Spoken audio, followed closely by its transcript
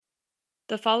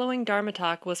The following Dharma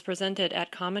talk was presented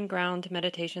at Common Ground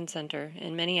Meditation Center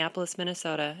in Minneapolis,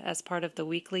 Minnesota, as part of the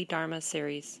weekly Dharma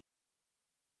series.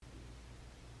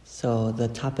 So the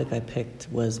topic I picked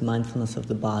was mindfulness of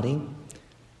the body.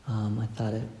 I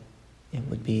thought it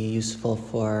would be useful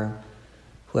for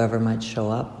whoever might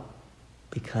show up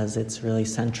because it's really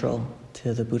central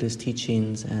to the Buddha's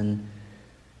teachings and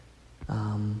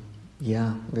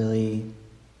really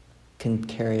can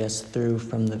carry us through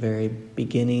from the very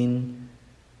beginning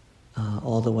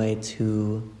all the way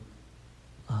to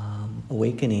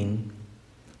awakening.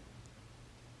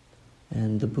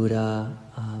 And the Buddha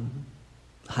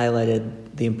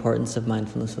highlighted the importance of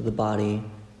mindfulness of the body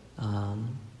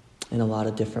in a lot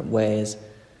of different ways.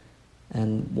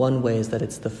 And one way is that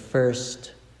it's the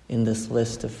first in this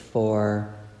list of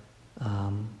 4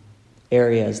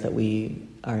 areas that we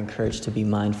are encouraged to be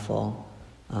mindful.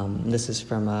 This is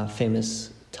from a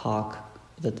famous talk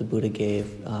that the Buddha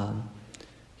gave,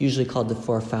 usually called the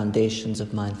 4 foundations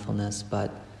of mindfulness,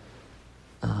 but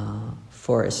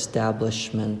 4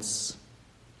 establishments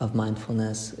of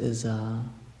mindfulness is, I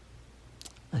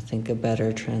think, a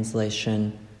better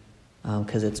translation,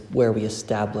 because it's where we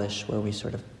establish, where we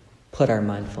sort of put our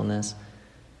mindfulness.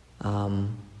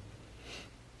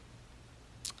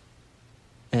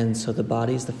 And so the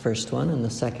body is the first one, and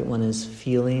the second one is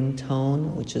feeling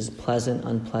tone, which is pleasant,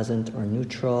 unpleasant, or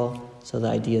neutral. So the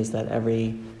idea is that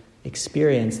every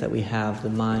experience that we have, the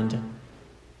mind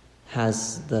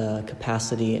has the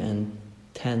capacity and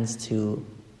tends to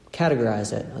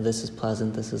categorize it. Oh, this is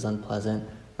pleasant, this is unpleasant,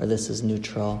 or this is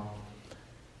neutral.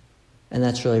 And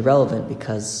that's really relevant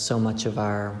because so much of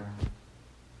our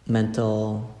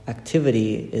mental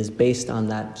activity is based on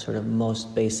that sort of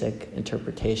most basic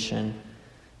interpretation.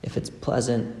 If it's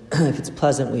pleasant,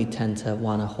 we tend to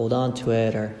want to hold on to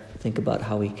it or think about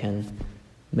how we can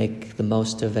make the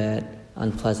most of it.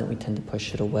 Unpleasant, we tend to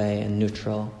push it away, and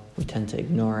neutral, we tend to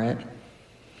ignore it.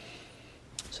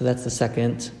 So that's the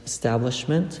second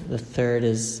establishment. The third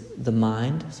is the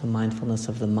mind, so mindfulness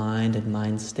of the mind and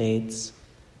mind states.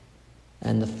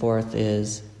 And the fourth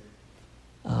is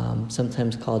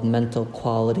sometimes called mental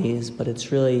qualities, but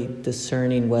it's really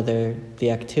discerning whether the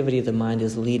activity of the mind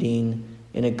is leading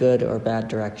in a good or bad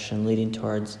direction, leading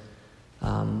towards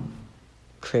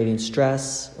creating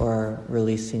stress or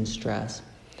releasing stress.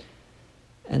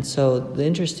 And so the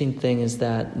interesting thing is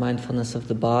that mindfulness of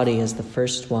the body is the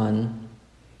first one.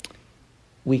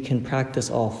 We can practice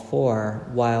all 4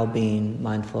 while being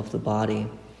mindful of the body.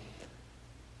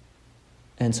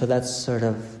 And so that's sort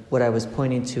of what I was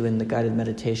pointing to in the guided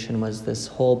meditation, was this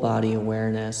whole body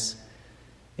awareness.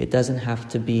 It doesn't have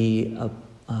to be a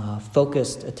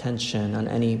focused attention on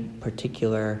any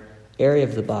particular area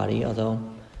of the body, although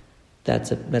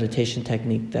that's a meditation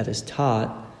technique that is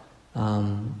taught.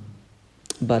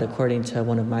 But according to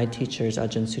one of my teachers,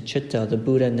 Ajahn Sucitto, the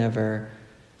Buddha never,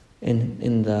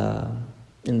 in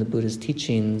the Buddha's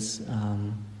teachings,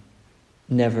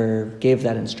 never gave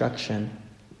that instruction.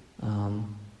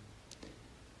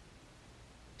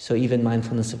 So even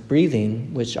mindfulness of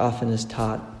breathing, which often is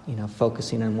taught,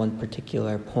 focusing on one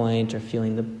particular point or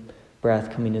feeling the breath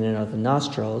coming in and out of the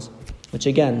nostrils, which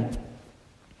again,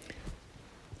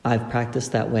 I've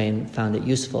practiced that way and found it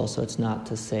useful, so it's not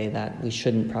to say that we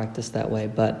shouldn't practice that way.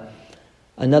 But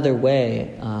another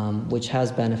way, which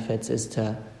has benefits, is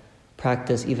to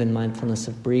practice even mindfulness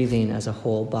of breathing as a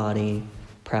whole body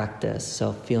practice.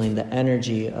 So feeling the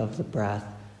energy of the breath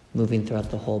moving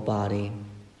throughout the whole body.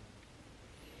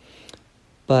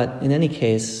 But in any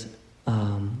case,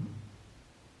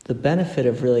 the benefit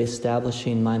of really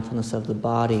establishing mindfulness of the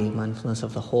body, mindfulness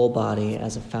of the whole body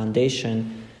as a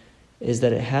foundation, is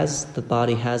that the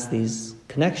body has these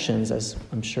connections, as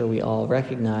I'm sure we all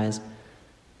recognize,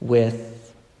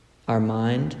 with our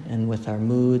mind and with our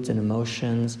moods and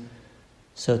emotions.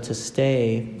 So to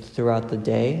stay throughout the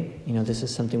day, this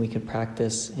is something we can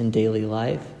practice in daily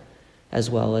life,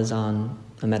 as well as on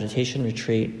a meditation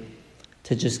retreat,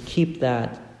 to just keep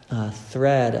that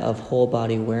thread of whole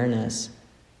body awareness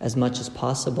as much as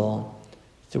possible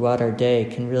throughout our day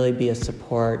can really be a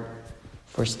support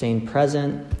for staying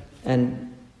present,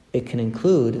 and it can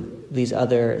include these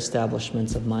other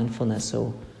establishments of mindfulness.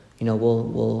 So,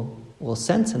 we'll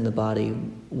sense in the body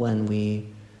when we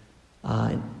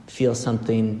feel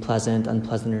something pleasant,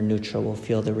 unpleasant, or neutral. We'll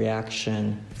feel the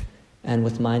reaction. And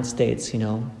with mind states,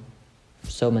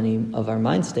 so many of our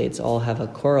mind states all have a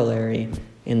corollary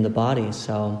in the body.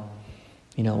 So,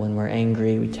 when we're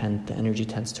angry, the energy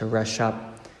tends to rush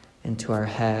up into our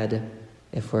head.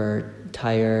 If we're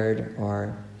tired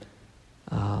or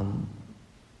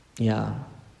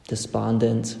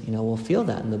despondent, we'll feel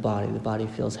that in the body. The body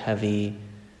feels heavy.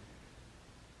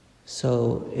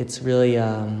 So it's really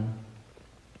a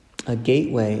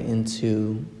gateway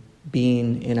into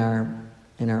being in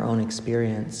our own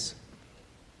experience.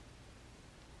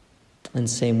 And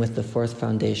same with the fourth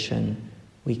foundation,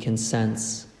 we can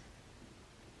sense,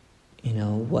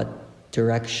 what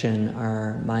direction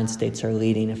our mind states are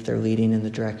leading. If they're leading in the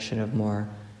direction of more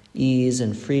ease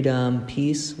and freedom,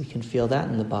 peace, we can feel that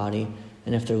in the body.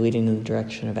 And if they're leading in the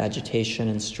direction of agitation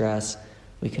and stress,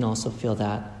 we can also feel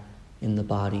that in the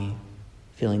body,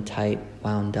 feeling tight,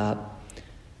 wound up.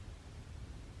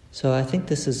 So I think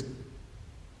this is,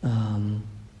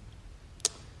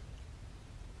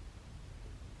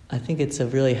 I think it's a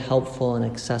really helpful and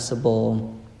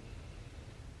accessible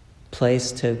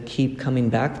place to keep coming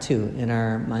back to in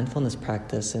our mindfulness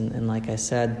practice. And like I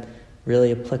said,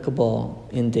 really applicable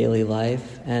in daily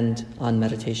life and on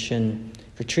meditation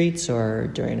retreats or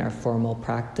during our formal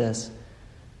practice.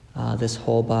 This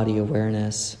whole body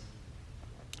awareness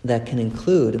that can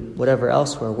include whatever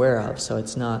else we're aware of. So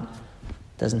it's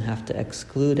doesn't have to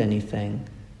exclude anything,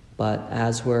 but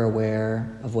as we're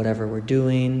aware of whatever we're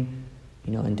doing,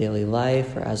 in daily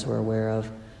life, or as we're aware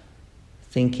of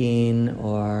thinking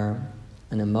or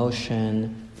an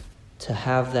emotion, to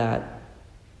have that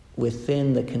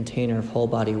within the container of whole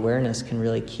body awareness can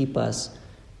really keep us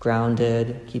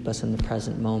grounded, keep us in the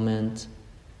present moment,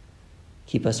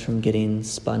 keep us from getting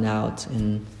spun out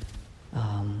in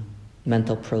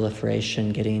mental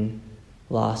proliferation, getting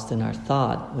lost in our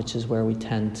thought, which is where we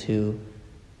tend to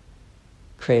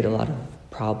create a lot of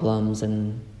problems.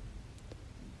 And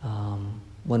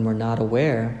when we're not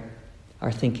aware,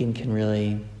 our thinking can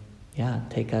really,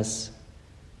 take us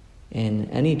in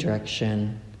any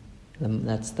direction.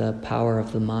 That's the power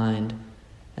of the mind.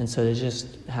 And so to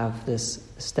just have this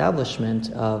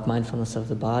establishment of mindfulness of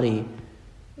the body,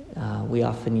 we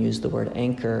often use the word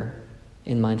anchor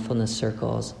in mindfulness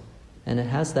circles. And it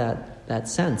has that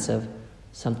sense of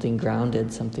something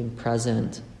grounded, something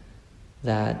present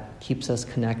that keeps us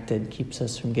connected, keeps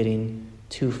us from getting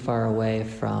too far away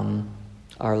from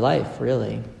our life,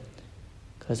 really.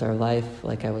 Because our life,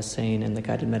 like I was saying in the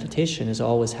guided meditation, is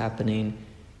always happening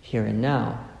here and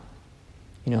now.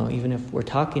 Even if we're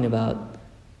talking about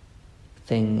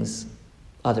things,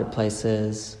 other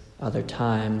places, other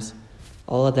times,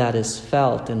 all of that is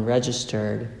felt and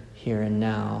registered here and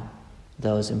now.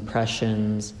 Those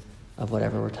impressions of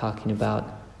whatever we're talking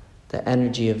about, the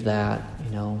energy of that,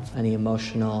 any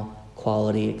emotional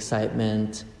quality,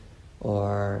 excitement,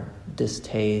 or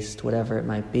distaste, whatever it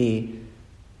might be,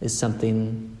 is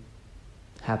something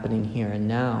happening here and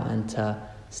now. And to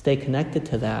stay connected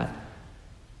to that,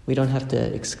 we don't have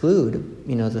to exclude,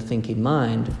 the thinking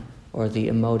mind or the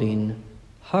emoting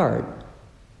heart.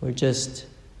 We're just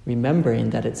remembering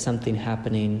that it's something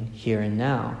happening here and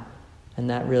now. And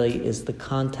that really is the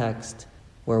context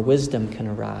where wisdom can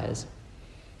arise,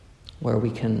 where we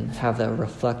can have that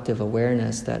reflective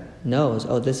awareness that knows,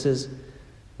 this is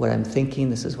what I'm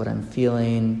thinking, this is what I'm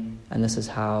feeling, and this is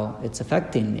how it's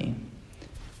affecting me.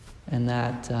 And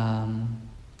that,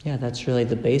 that's really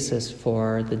the basis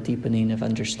for the deepening of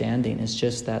understanding. It's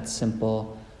just that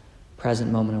simple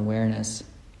present moment awareness.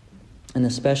 And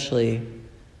especially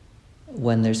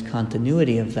when there's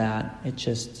continuity of that, it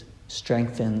just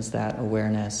strengthens that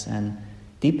awareness and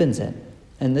deepens it.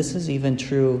 And this is even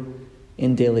true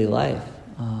in daily life.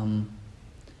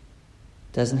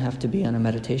 Doesn't have to be on a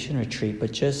meditation retreat,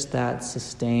 but just that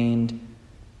sustained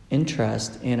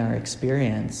interest in our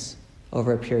experience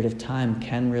over a period of time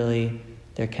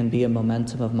there can be a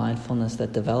momentum of mindfulness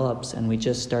that develops, and we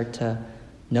just start to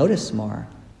notice more.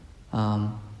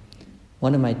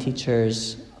 One of my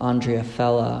teachers, Andrea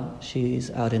Fella,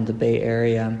 she's out in the Bay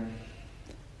Area,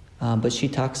 but she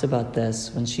talks about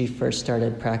this when she first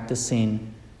started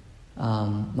practicing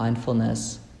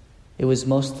mindfulness. It was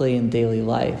mostly in daily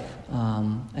life,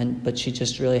 but she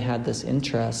just really had this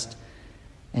interest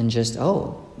in just,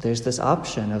 there's this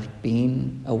option of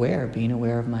being aware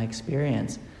of my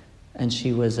experience. And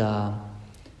she was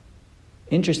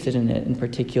interested in it in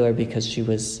particular because she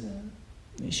was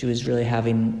really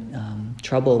having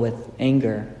trouble with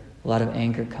anger, a lot of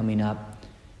anger coming up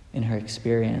in her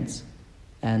experience.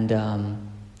 And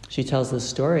she tells the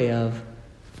story of,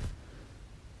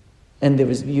 and there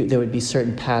would be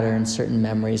certain patterns, certain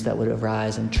memories that would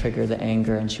arise and trigger the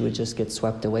anger, and she would just get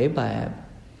swept away by it.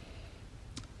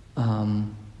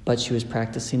 But she was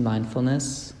practicing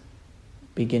mindfulness,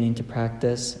 beginning to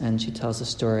practice, and she tells a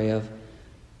story of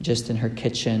just in her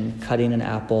kitchen cutting an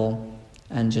apple,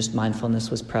 and just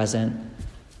mindfulness was present.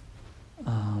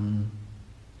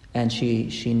 And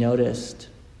she noticed,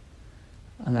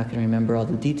 I'm not going to remember all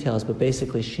the details, but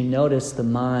basically she noticed the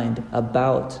mind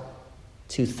about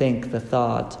to think the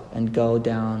thought and go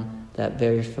down that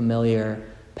very familiar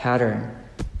pattern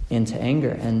into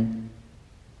anger. And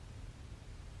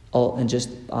just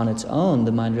on its own,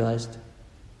 the mind realized,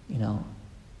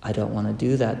 I don't want to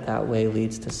do that. That way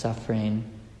leads to suffering.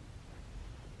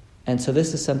 And so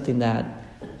this is something that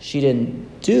she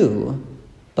didn't do,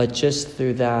 but just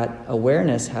through that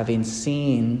awareness,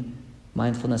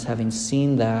 mindfulness, having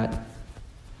seen that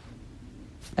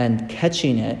and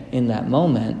catching it in that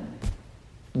moment,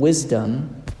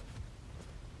 when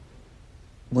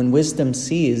wisdom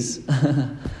sees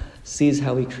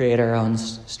how we create our own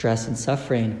stress and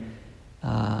suffering,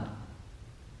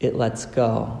 it lets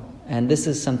go. And this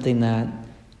is something that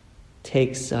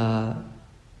takes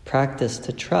practice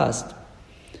to trust,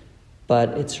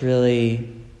 but it's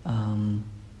really,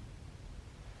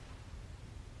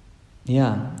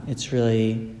 it's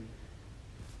really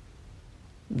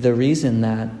the reason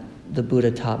that the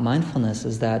Buddha taught mindfulness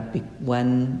is that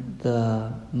when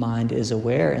the mind is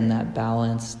aware in that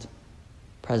balanced,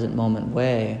 present moment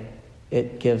way,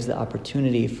 it gives the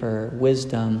opportunity for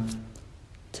wisdom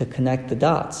to connect the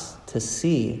dots, to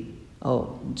see,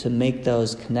 to make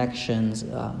those connections,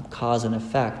 cause and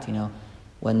effect.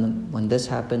 When this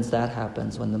happens, that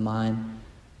happens. When the mind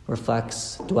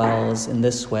reflects, dwells in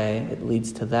this way, it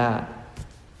leads to that.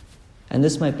 And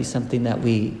this might be something that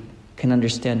we can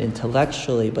understand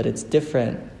intellectually, but it's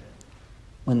different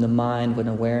when the mind, when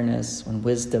awareness, when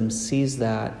wisdom sees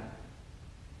that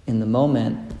in the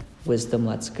moment, wisdom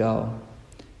lets go.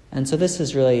 And so this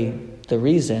is really the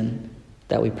reason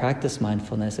that we practice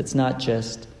mindfulness. It's not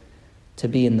just to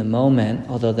be in the moment,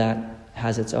 although that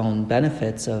has its own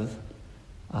benefits of,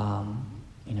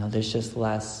 there's just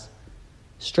less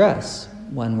stress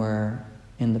when we're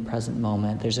in the present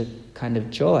moment. There's a kind of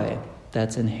joy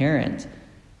that's inherent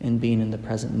in being in the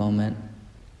present moment.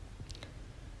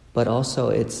 But also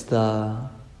it's the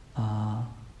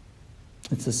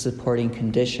supporting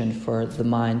condition for the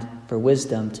mind, for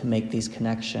wisdom to make these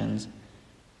connections.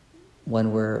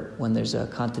 When there's a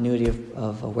continuity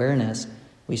of awareness,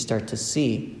 we start to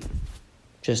see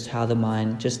just how the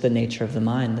mind, just the nature of the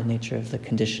mind, the nature of the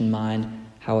conditioned mind,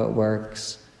 how it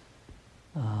works.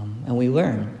 And we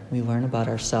learn about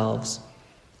ourselves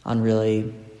on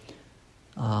really,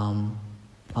 on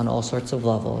all sorts of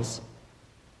levels.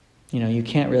 You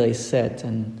can't really sit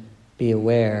and be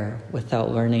aware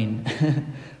without learning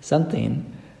something,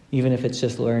 even if it's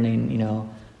just learning,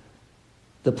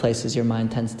 the places your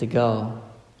mind tends to go,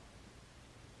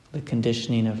 the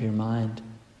conditioning of your mind.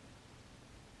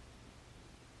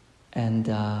 And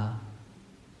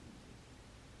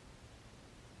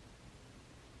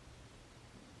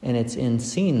it's in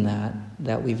seeing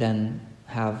that we then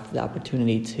have the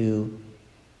opportunity to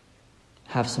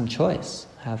have some choice,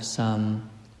 have some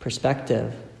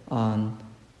perspective on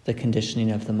the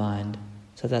conditioning of the mind.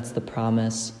 So that's the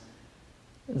promise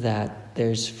that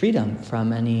there's freedom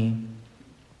from any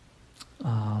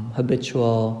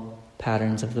habitual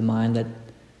patterns of the mind that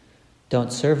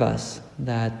don't serve us,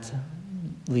 that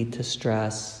lead to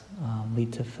stress,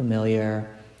 lead to familiar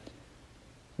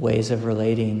ways of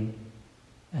relating.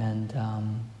 And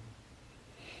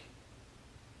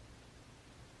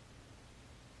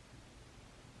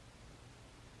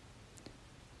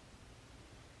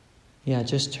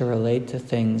just to relate to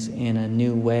things in a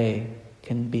new way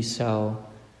can be so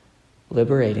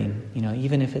liberating.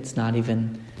 Even if it's not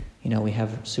even, we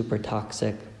have super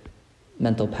toxic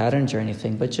mental patterns or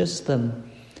anything, but just the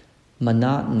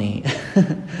monotony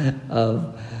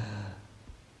of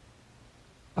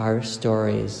our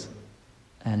stories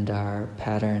and our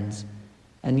patterns.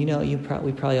 And we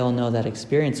probably all know that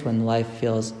experience when life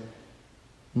feels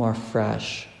more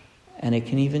fresh. And it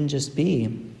can even just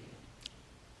be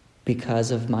because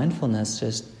of mindfulness.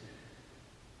 Just,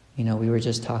 we were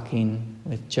just talking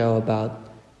with Joe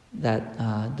about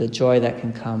that, the joy that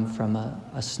can come from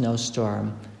a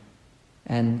snowstorm.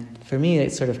 And for me,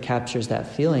 it sort of captures that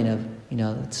feeling of,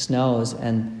 it snows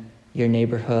and your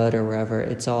neighborhood or wherever,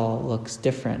 it all looks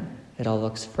different. It all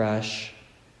looks fresh.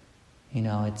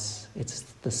 It's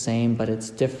the same, but it's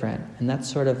different. And that's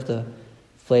sort of the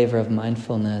flavor of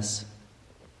mindfulness.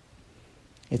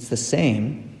 It's the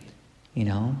same,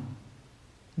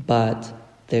 but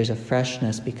there's a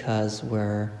freshness because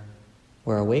we're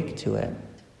awake to it.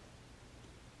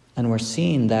 And we're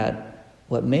seeing that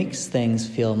what makes things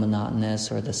feel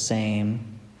monotonous or the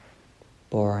same,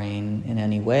 boring in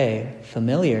any way,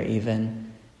 familiar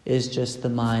even, is just the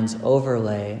mind's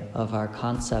overlay of our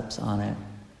concepts on it.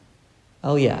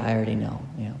 Oh yeah, I already know,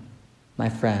 my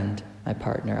friend, my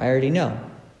partner, I already know.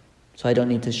 So I don't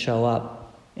need to show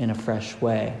up in a fresh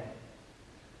way.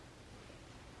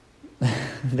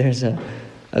 There's a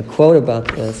quote about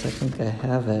this. I think I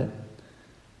have it.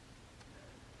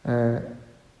 Or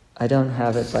I don't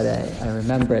have it, but I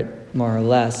remember it more or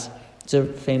less. It's a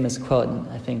famous quote, and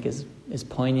I think is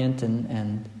poignant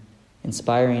and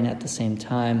inspiring at the same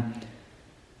time,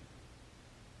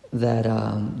 that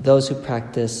those who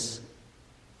practice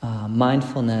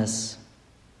mindfulness,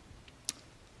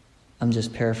 I'm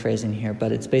just paraphrasing here,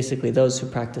 but it's basically those who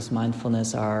practice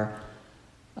mindfulness are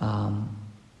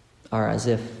as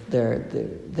if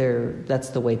they're that's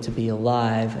the way to be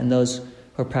alive, and those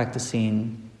who are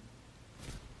practicing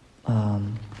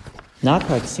not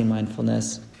practicing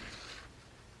mindfulness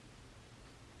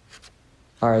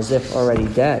are as if already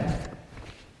dead.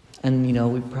 And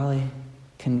we probably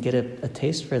can get a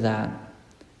taste for that.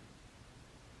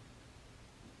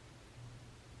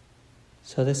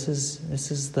 So this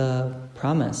is the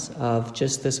promise of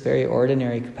just this very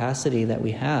ordinary capacity that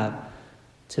we have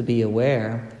to be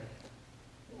aware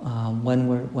when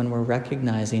we're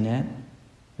recognizing it,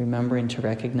 remembering to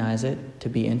recognize it, to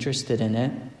be interested in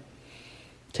it,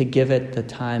 to give it the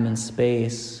time and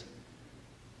space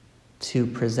to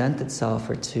present itself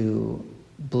or to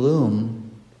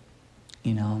bloom,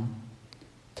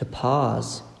 to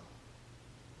pause,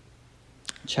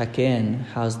 check in,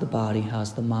 how's the body,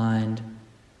 how's the mind.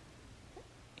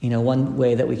 One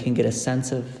way that we can get a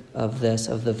sense of this,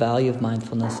 of the value of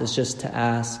mindfulness, is just to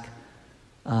ask,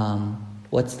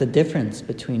 what's the difference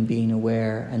between being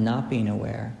aware and not being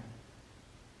aware?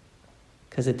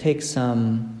 Because it takes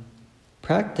some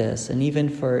practice, and even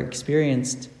for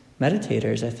experienced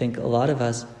meditators, I think a lot of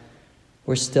us,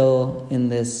 we're still in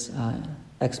this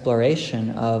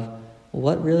exploration of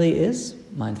what really is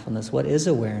mindfulness, what is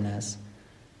awareness.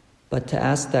 But to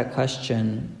ask that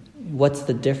question, what's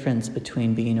the difference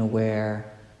between being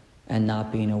aware and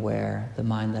not being aware, the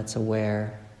mind that's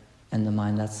aware and the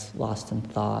mind that's lost in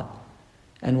thought?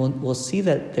 And we'll see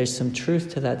that there's some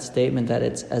truth to that statement, that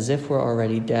it's as if we're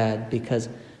already dead, because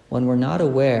when we're not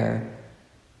aware,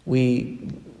 we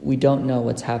don't know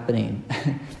what's happening.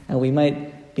 And we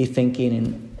might be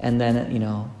thinking and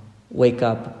then, wake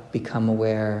up, become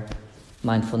aware,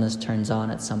 mindfulness turns on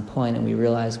at some point, and we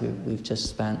realize we've just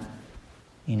spent,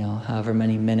 however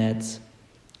many minutes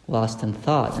lost in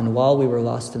thought. And while we were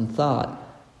lost in thought,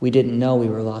 we didn't know we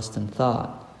were lost in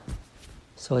thought.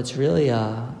 So it's really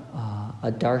a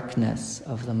darkness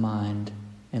of the mind,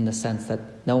 in the sense that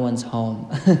no one's home.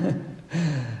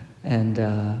 And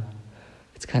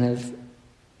it's kind of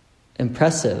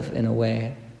impressive in a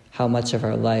way how much of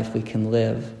our life we can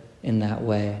live in that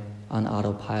way, on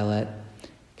autopilot.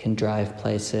 Can drive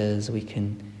places, we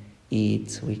can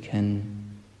eat, we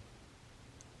can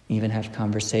even have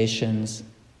conversations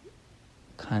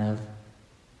kind of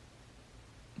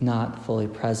not fully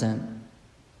present.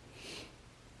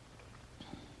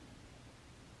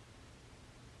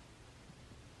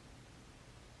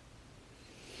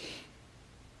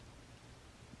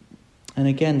 And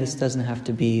again, this doesn't have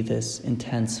to be this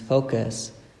intense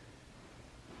focus.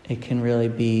 It can really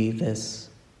be this,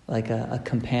 like a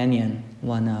companion.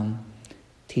 One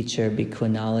teacher, Bhikkhu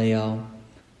Nalayo,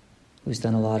 who's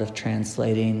done a lot of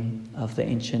translating of the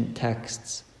ancient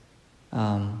texts,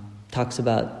 talks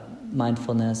about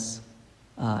mindfulness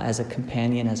as a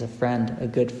companion, as a friend, a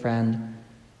good friend.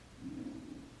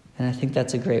 And I think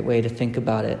that's a great way to think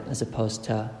about it, as opposed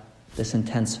to this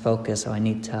intense focus, I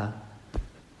need to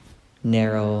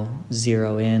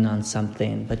zero in on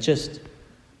something, but just,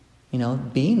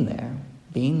 being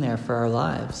there for our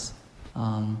lives.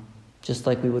 Just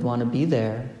like we would want to be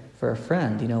there for a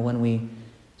friend,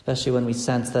 especially when we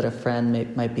sense that a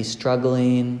friend might be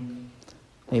struggling,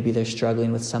 maybe they're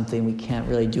struggling with something we can't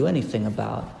really do anything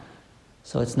about.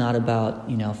 So it's not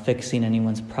about, fixing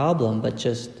anyone's problem, but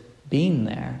just being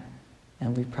there.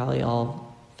 And we probably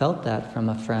all felt that from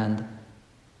a friend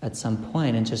at some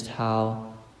point, and just how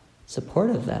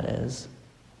supportive that is.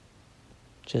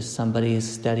 Just somebody's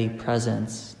steady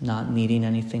presence, not needing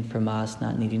anything from us,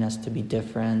 not needing us to be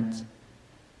different,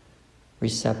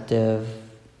 receptive,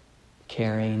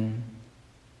 caring.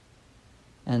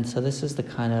 And so this is the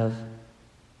kind of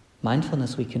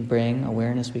mindfulness we can bring,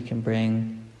 awareness we can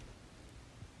bring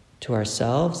to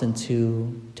ourselves and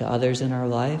to others in our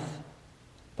life.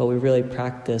 But we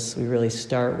really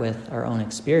start with our own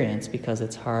experience, because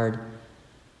it's hard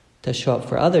to show up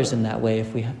for others in that way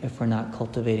if we're not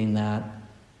cultivating that,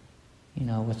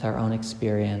 with our own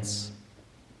experience.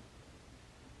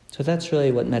 So that's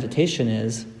really what meditation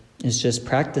is just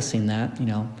practicing that,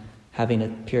 having a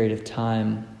period of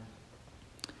time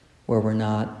where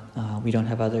we don't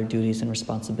have other duties and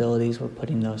responsibilities, we're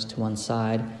putting those to one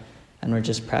side, and we're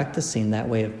just practicing that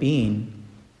way of being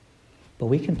But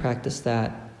we can practice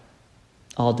that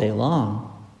all day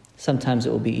long. Sometimes it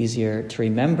will be easier to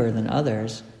remember than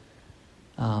others.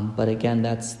 But again,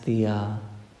 that's the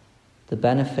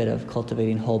benefit of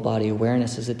cultivating whole body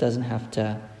awareness, is it doesn't have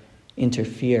to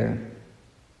interfere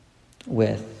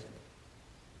with,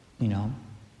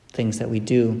 things that we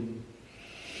do.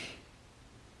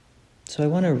 So I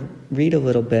want to read a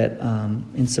little bit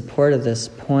in support of this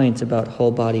point about whole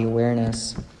body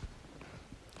awareness.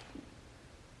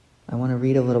 I want to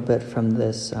read a little bit from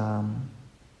this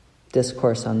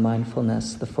discourse on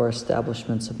mindfulness, the 4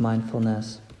 establishments of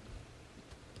mindfulness.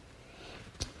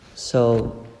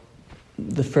 So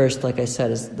the first, like I said,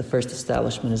 is the first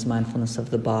establishment is mindfulness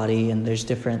of the body, and there's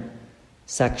different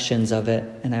sections of it,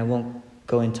 and I won't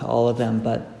go into all of them,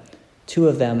 but 2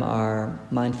 of them are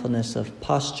mindfulness of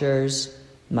postures,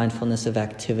 mindfulness of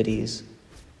activities,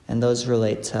 and those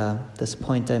relate to this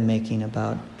point I'm making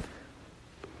about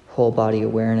whole body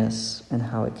awareness and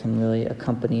how it can really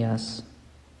accompany us.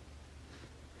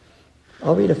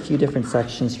 I'll read a few different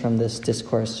sections from this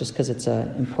discourse just because it's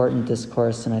an important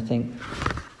discourse, and I think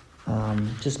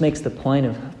just makes the point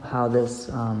of how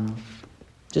this,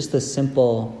 just this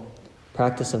simple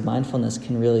practice of mindfulness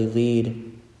can really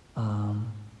lead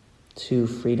to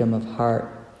freedom of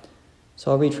heart.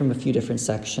 So I'll read from a few different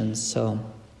sections. So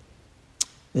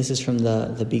this is from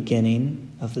the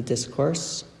beginning of the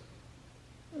discourse.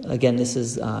 Again, this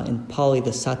is in Pali, the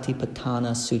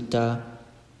Satipatthana Sutta.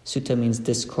 Sutta means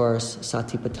discourse.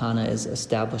 Satipatthana is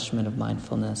establishment of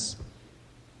mindfulness.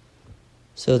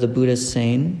 So the Buddha is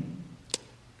saying,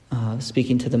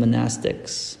 speaking to the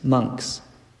monastics, monks,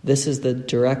 this is the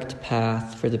direct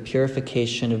path for the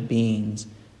purification of beings,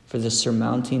 for the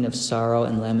surmounting of sorrow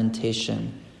and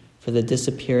lamentation, for the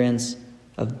disappearance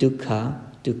of dukkha.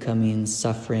 Dukkha means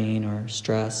suffering or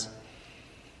stress.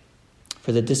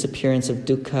 For the disappearance of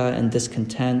dukkha and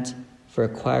discontent, for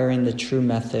acquiring the true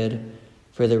method,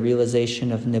 for the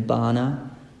realization of nibbana.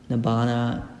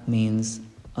 Nibbana means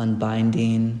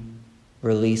unbinding,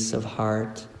 release of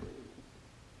heart,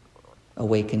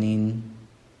 awakening.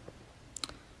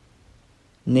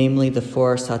 Namely, the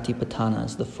 4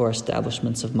 satipatthanas, the 4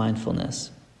 establishments of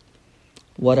mindfulness.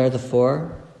 What are the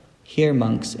 4? Here,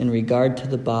 monks, in regard to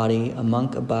the body, a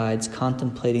monk abides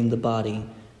contemplating the body,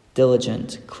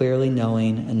 diligent, clearly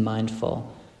knowing and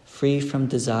mindful, free from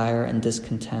desire and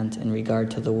discontent in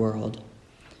regard to the world.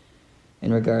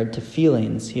 In regard to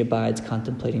feelings, he abides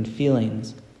contemplating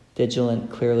feelings, vigilant,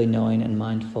 clearly knowing and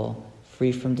mindful,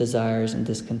 free from desires and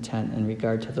discontent in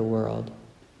regard to the world.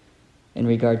 In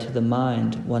regard to the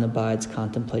mind, one abides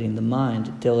contemplating the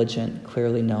mind, diligent,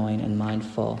 clearly knowing and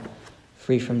mindful,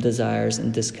 free from desires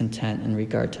and discontent in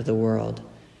regard to the world.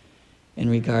 In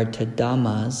regard to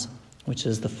dhammas, which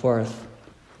is the 4th,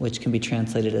 which can be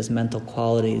translated as mental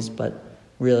qualities, but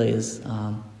really is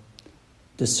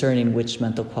discerning which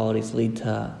mental qualities lead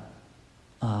to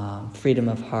freedom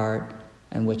of heart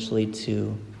and which lead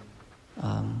to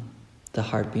the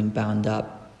heart being bound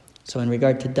up. So in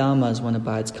regard to dhammas, one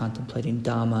abides contemplating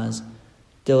dhammas,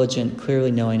 diligent,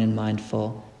 clearly knowing and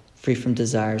mindful, free from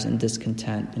desires and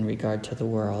discontent in regard to the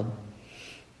world.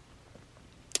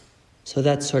 So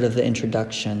that's sort of the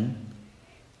introduction.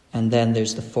 And then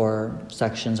there's the 4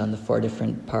 sections on the 4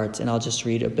 different parts, and I'll just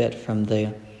read a bit from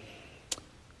the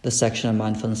section on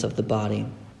mindfulness of the body.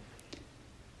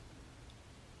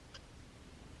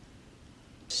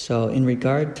 So in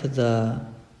regard to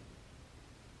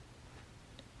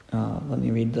let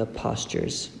me read the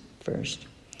postures first.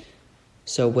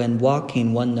 So when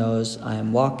walking, one knows I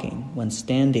am walking. When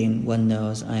standing, one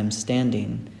knows I am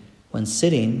standing. When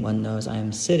sitting, one knows I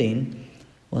am sitting.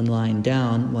 When lying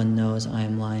down, one knows I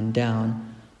am lying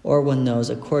down. Or one knows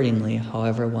accordingly,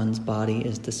 however one's body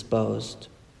is disposed.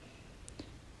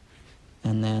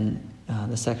 And then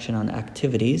the section on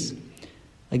activities.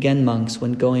 Again, monks,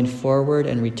 when going forward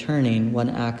and returning, one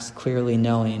acts clearly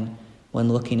knowing. When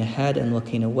looking ahead and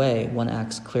looking away, one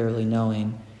acts clearly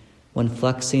knowing. When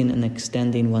flexing and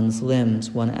extending one's limbs,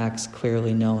 one acts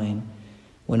clearly knowing.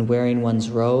 When wearing one's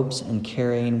robes and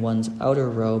carrying one's outer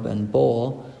robe and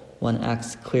bowl, one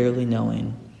acts clearly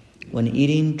knowing. When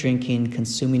eating, drinking,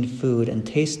 consuming food, and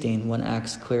tasting, one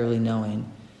acts clearly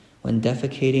knowing. When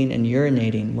defecating and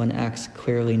urinating, one acts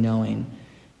clearly knowing.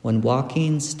 When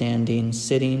walking, standing,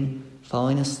 sitting,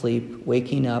 falling asleep,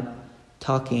 waking up,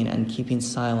 talking, and keeping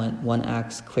silent, one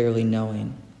acts clearly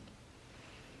knowing.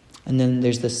 And then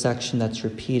there's this section that's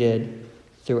repeated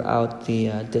throughout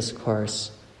the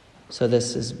discourse. So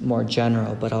this is more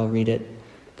general, but I'll read it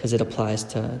because it applies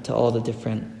to all the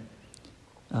different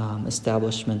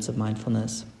establishments of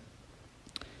mindfulness.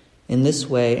 In this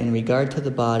way, in regard to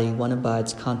the body, one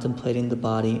abides contemplating the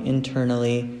body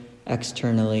internally,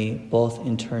 externally, both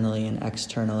internally and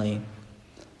externally.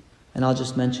 And I'll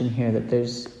just mention here that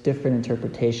there's different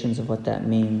interpretations of what that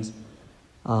means.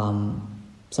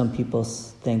 Some people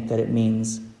think that it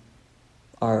means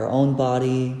our own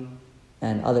body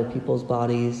and other people's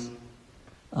bodies.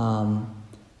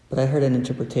 But I heard an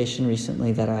interpretation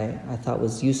recently that I thought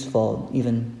was useful.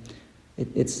 Even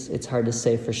it's hard to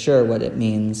say for sure what it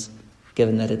means,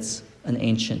 given that it's an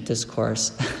ancient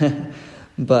discourse.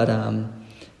 But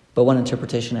one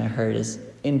interpretation I heard is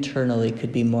internally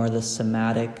could be more the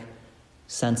somatic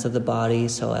sense of the body.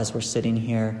 So as we're sitting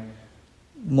here,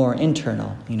 more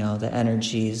internal, the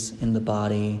energies in the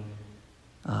body.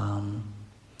 And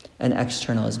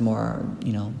external is more,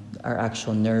 our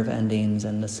actual nerve endings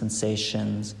and the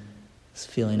sensations, this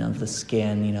feeling of the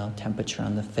skin, temperature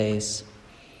on the face.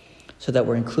 So that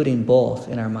we're including both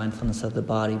in our mindfulness of the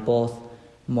body, both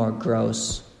more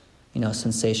gross,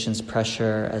 sensations,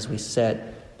 pressure as we sit,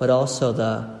 but also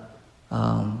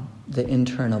the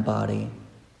internal body,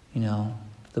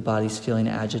 the body's feeling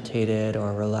agitated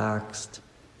or relaxed.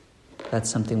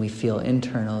 That's something we feel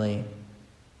internally,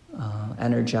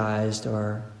 energized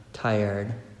or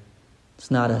tired.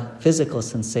 It's not a physical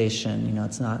sensation,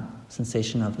 it's not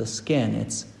sensation of the skin.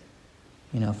 It's,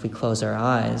 if we close our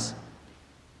eyes,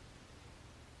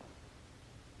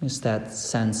 just that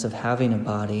sense of having a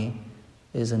body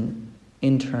is an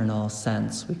internal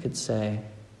sense, we could say.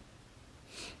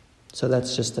 So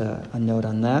that's just a note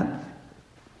on that.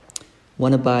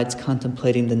 One abides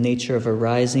contemplating the nature of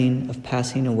arising, of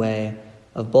passing away,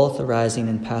 of both arising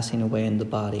and passing away in the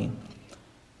body.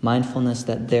 Mindfulness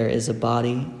that there is a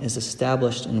body is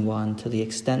established in one to the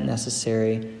extent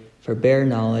necessary for bare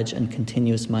knowledge and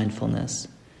continuous mindfulness,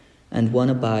 and one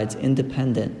abides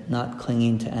independent, not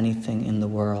clinging to anything in the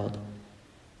world.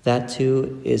 That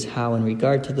too is how, in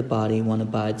regard to the body, one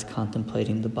abides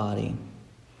contemplating the body.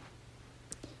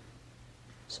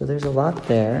 So there's a lot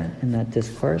there in that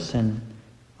discourse, and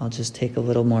I'll just take a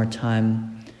little more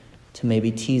time to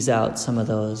maybe tease out some of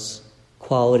those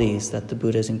qualities that the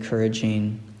Buddha is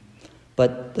encouraging.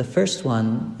 But the first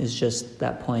one is just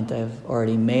that point I've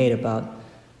already made about,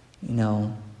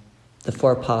 the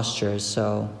four postures.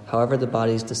 So however the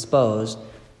body is disposed,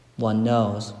 one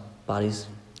knows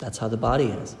that's how the body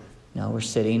is. We're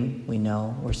sitting, we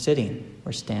know we're sitting.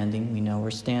 We're standing, we know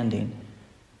we're standing,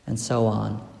 and so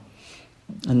on.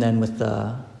 And then with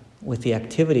the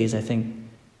activities, I think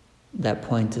that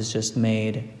point is just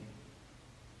made,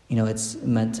 it's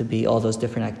meant to be, all those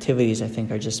different activities I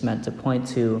think are just meant to point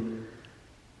to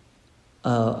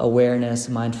awareness,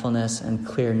 mindfulness, and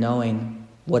clear knowing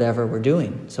whatever we're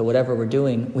doing. So whatever we're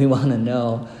doing, we want to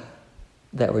know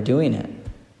that we're doing it.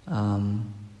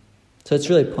 So it's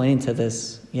really pointing to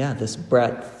this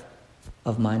breadth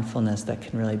of mindfulness that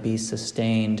can really be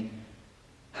sustained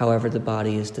however the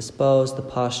body is disposed, the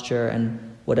posture,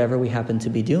 and whatever we happen to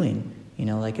be doing.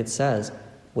 Like it says,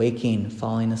 waking,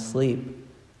 falling asleep,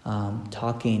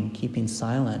 talking, keeping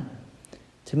silent.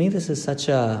 To me, this is such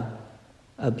a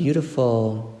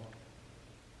beautiful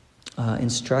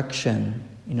instruction,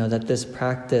 that this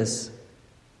practice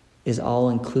is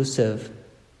all-inclusive.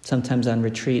 Sometimes on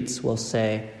retreats we'll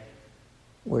say,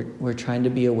 we're trying to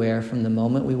be aware from the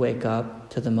moment we wake up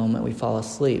to the moment we fall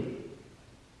asleep.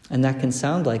 And that can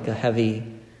sound like a heavy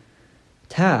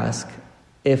task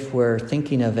if we're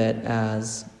thinking of it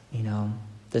as,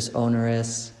 this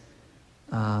onerous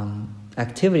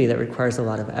activity that requires a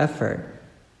lot of effort.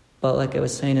 But like I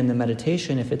was saying in the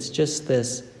meditation, if it's just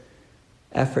this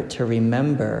effort to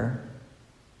remember,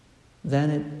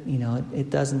 then it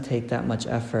doesn't take that much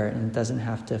effort and it doesn't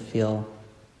have to feel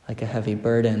like a heavy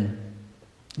burden.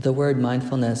 The word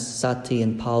mindfulness, sati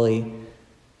in Pali,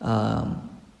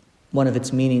 one of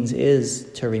its meanings is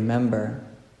to remember.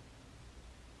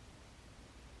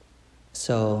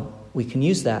 So we can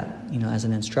use that, as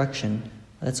an instruction.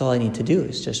 That's all I need to do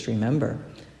is just remember.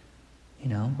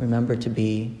 Remember to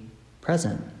be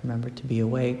present. Remember to be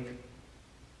awake.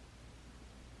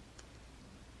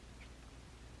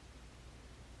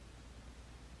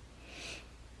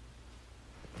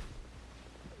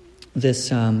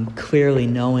 This clearly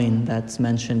knowing that's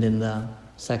mentioned in the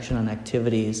section on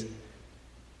activities,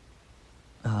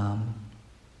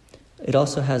 it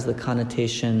also has the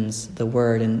connotations, the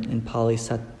word in Pali,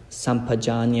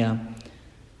 sampajanya.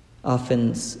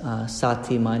 Often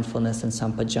sati, mindfulness, and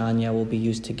sampajanya will be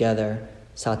used together.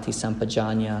 Sati,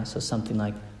 sampajanya, so something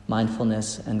like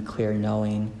mindfulness and clear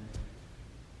knowing.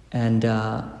 And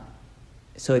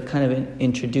so it kind of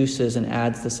introduces and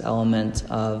adds this element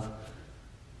of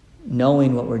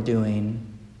knowing what we're doing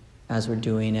as we're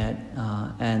doing it,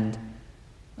 and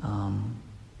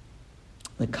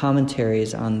the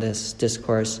commentaries on this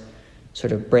discourse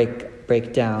sort of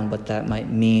break down what that might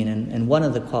mean. And one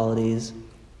of the qualities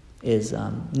is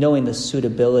knowing the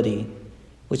suitability,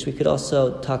 which we could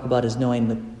also talk about as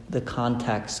knowing the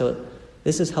context. So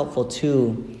this is helpful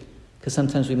too, because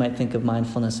sometimes we might think of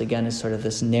mindfulness again as sort of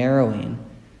this narrowing,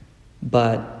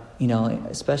 but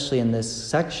especially in this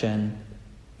section,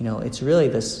 it's really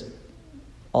this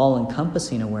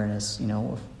all-encompassing awareness.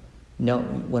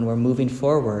 When we're moving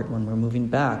forward, when we're moving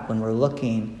back, when we're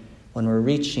looking, when we're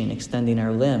reaching, extending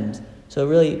our limbs. So it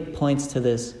really points to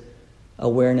this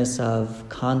awareness of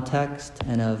context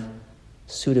and of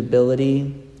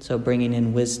suitability. So bringing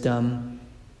in wisdom.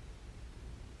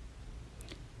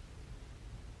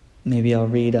 Maybe I'll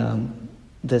read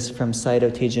this from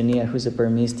Sayadaw Tejaniya, who's a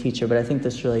Burmese teacher, but I think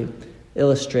this really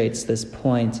illustrates this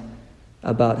point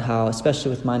about how,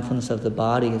 especially with mindfulness of the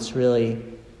body, it's really,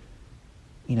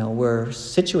 we're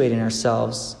situating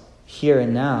ourselves here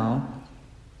and now,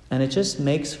 and it just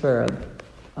makes for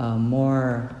a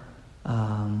more,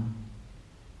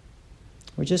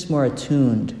 we're just more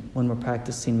attuned when we're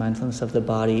practicing mindfulness of the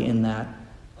body in that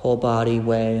whole body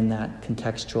way, in that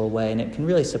contextual way, and it can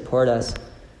really support us,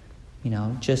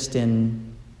 just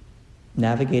in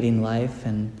navigating life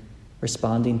and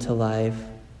responding to life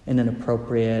in an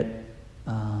appropriate,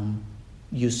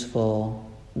 useful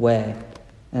way.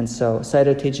 And so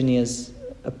Sayadaw Tejaniya is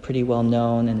a pretty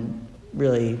well-known and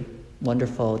really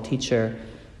wonderful teacher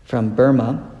from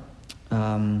Burma.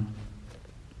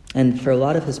 And for a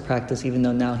lot of his practice, even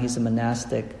though now he's a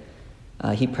monastic,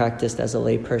 he practiced as a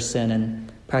layperson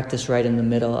and practiced right in the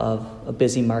middle of a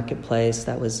busy marketplace.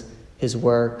 That was his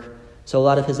work. So a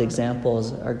lot of his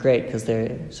examples are great because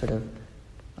they're sort of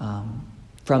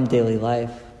from daily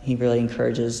life. He really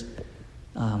encourages,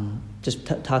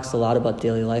 talks a lot about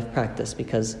daily life practice,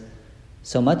 because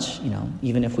so much,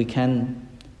 even if we can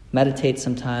meditate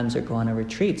sometimes or go on a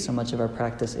retreat, so much of our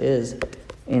practice is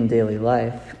in daily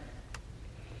life.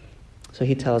 So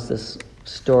he tells this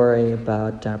story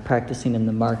about practicing in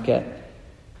the market.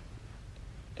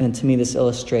 And to me, this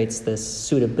illustrates this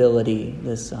suitability,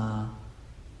 this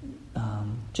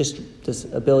just this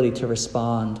ability to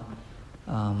respond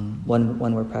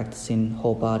when we're practicing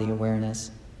whole body awareness.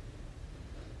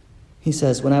 He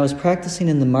says, when I was practicing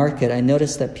in the market, I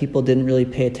noticed that people didn't really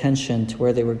pay attention to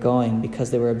where they were going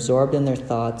because they were absorbed in their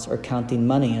thoughts or counting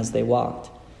money as they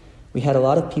walked. We had a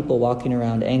lot of people walking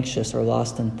around anxious or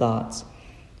lost in thoughts.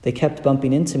 They kept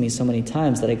bumping into me so many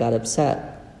times that I got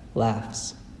upset.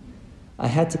 Laughs. I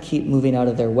had to keep moving out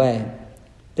of their way.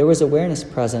 There was awareness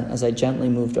present as I gently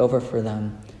moved over for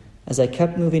them. As I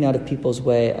kept moving out of people's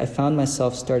way, I found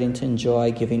myself starting to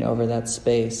enjoy giving over that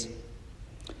space.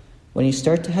 When you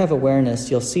start to have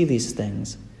awareness, you'll see these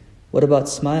things. What about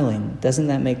smiling? Doesn't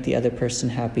that make the other person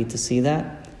happy to see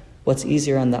that? What's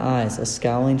easier on the eyes, a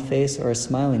scowling face or a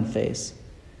smiling face?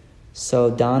 So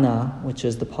dana, which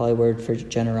is the Pali word for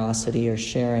generosity or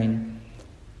sharing,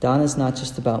 dana is not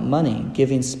just about money.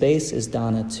 Giving space is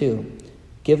dana too.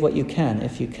 Give what you can,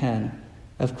 if you can.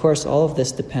 Of course, all of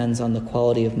this depends on the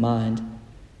quality of mind.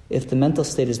 If the mental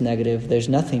state is negative, there's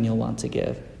nothing you'll want to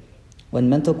give. When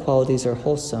mental qualities are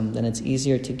wholesome, then it's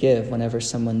easier to give whenever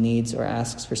someone needs or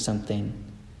asks for something.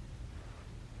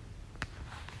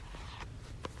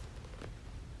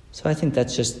 So I think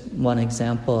that's just one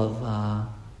example of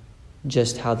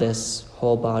just how this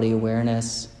whole body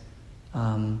awareness,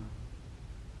 can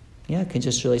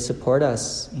just really support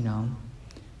us,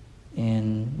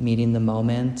 in meeting the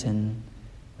moment and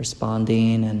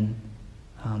responding and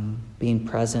being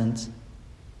present,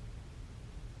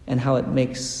 and how it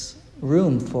makes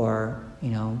room for,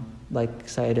 like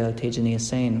Sayadaw Tejaniya is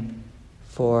saying,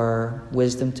 for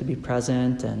wisdom to be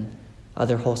present and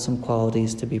other wholesome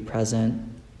qualities to be present.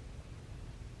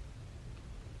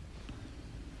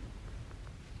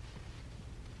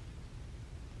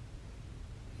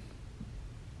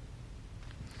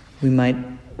 We might,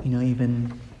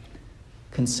 even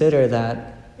consider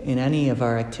that in any of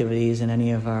our activities, in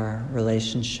any of our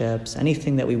relationships,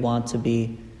 anything that we want to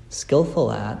be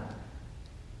skillful at,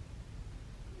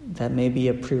 that may be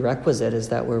a prerequisite is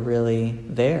that we're really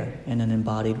there in an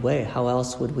embodied way. How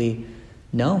else would we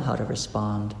know how to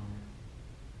respond?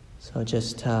 So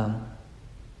just,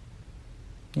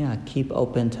 keep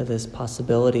open to this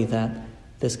possibility that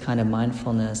this kind of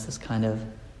mindfulness, this kind of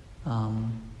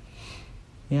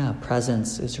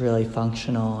presence is really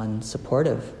functional and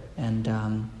supportive,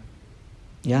 and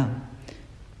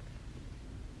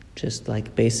just like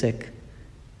a basic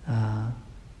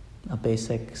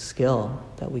skill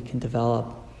that we can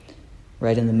develop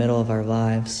right in the middle of our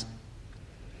lives.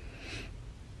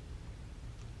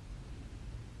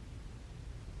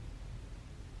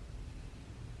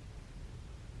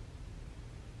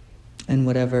 and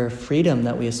whatever freedom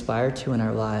that we aspire to in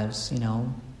our lives,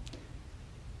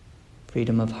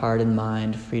 freedom of heart and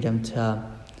mind, freedom to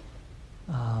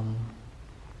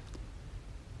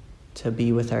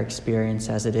be with our experience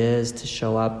as it is, to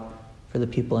show up for the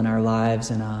people in our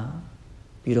lives in a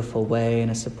beautiful way, in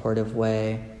a supportive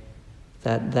way,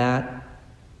 that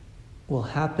will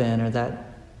happen, or that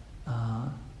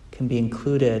can be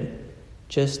included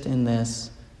just in this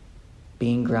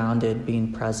being grounded,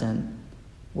 being present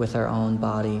with our own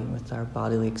body, with our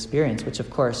bodily experience, which of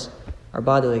course our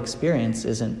bodily experience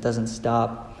doesn't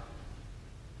stop,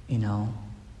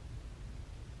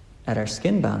 at our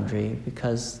skin boundary,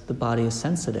 because the body is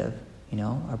sensitive.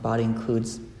 Our body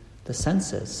includes the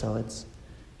senses, so it's,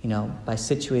 by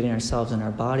situating ourselves in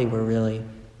our body, we're really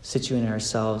situating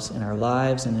ourselves in our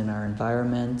lives and in our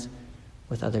environment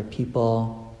with other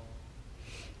people.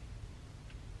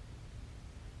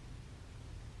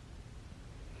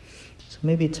 So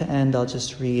maybe to end, I'll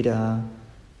just read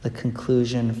the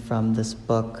conclusion from this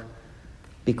book,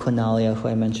 Bikunalia, who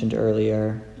I mentioned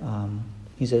earlier.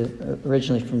 He's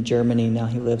originally from Germany. Now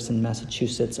he lives in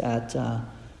Massachusetts at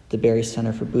the Berry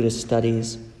Center for Buddhist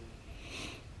Studies.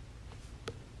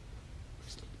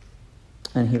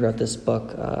 And he wrote this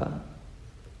book,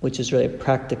 which is really a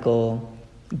practical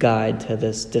guide to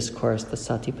this discourse, the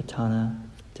Satipatthana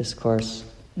discourse,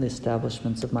 the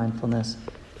establishments of mindfulness.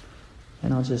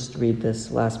 And I'll just read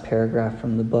this last paragraph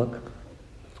from the book.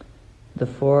 The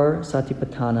 4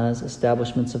 Satipatthanas,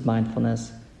 establishments of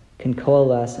mindfulness, can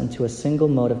coalesce into a single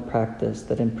mode of practice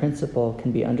that in principle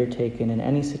can be undertaken in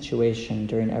any situation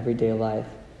during everyday life,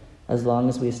 as long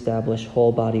as we establish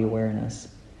whole body awareness.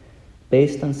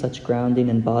 Based on such grounding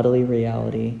in bodily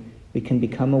reality, we can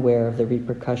become aware of the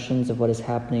repercussions of what is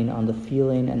happening on the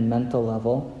feeling and mental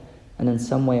level, and in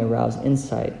some way arouse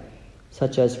insight,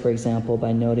 such as, for example,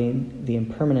 by noting the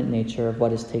impermanent nature of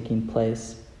what is taking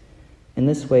place. In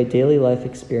this way, daily life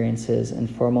experiences and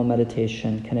formal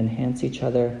meditation can enhance each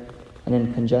other and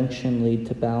in conjunction lead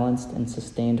to balanced and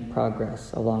sustained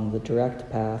progress along the direct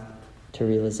path to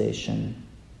realization.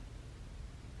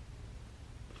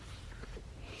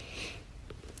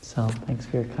 So thanks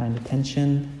for your kind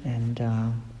attention, and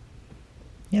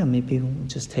maybe we'll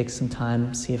just take some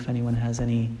time, see if anyone has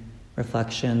any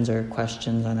reflections or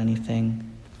questions on anything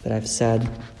that I've said.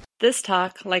 This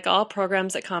talk, like all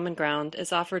programs at Common Ground,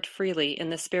 is offered freely in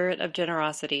the spirit of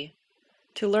generosity.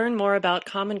 To learn more about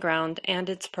Common Ground and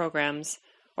its programs,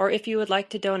 or if you would like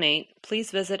to donate,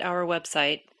 please visit our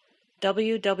website,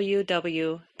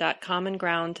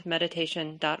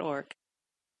 www.commongroundmeditation.org.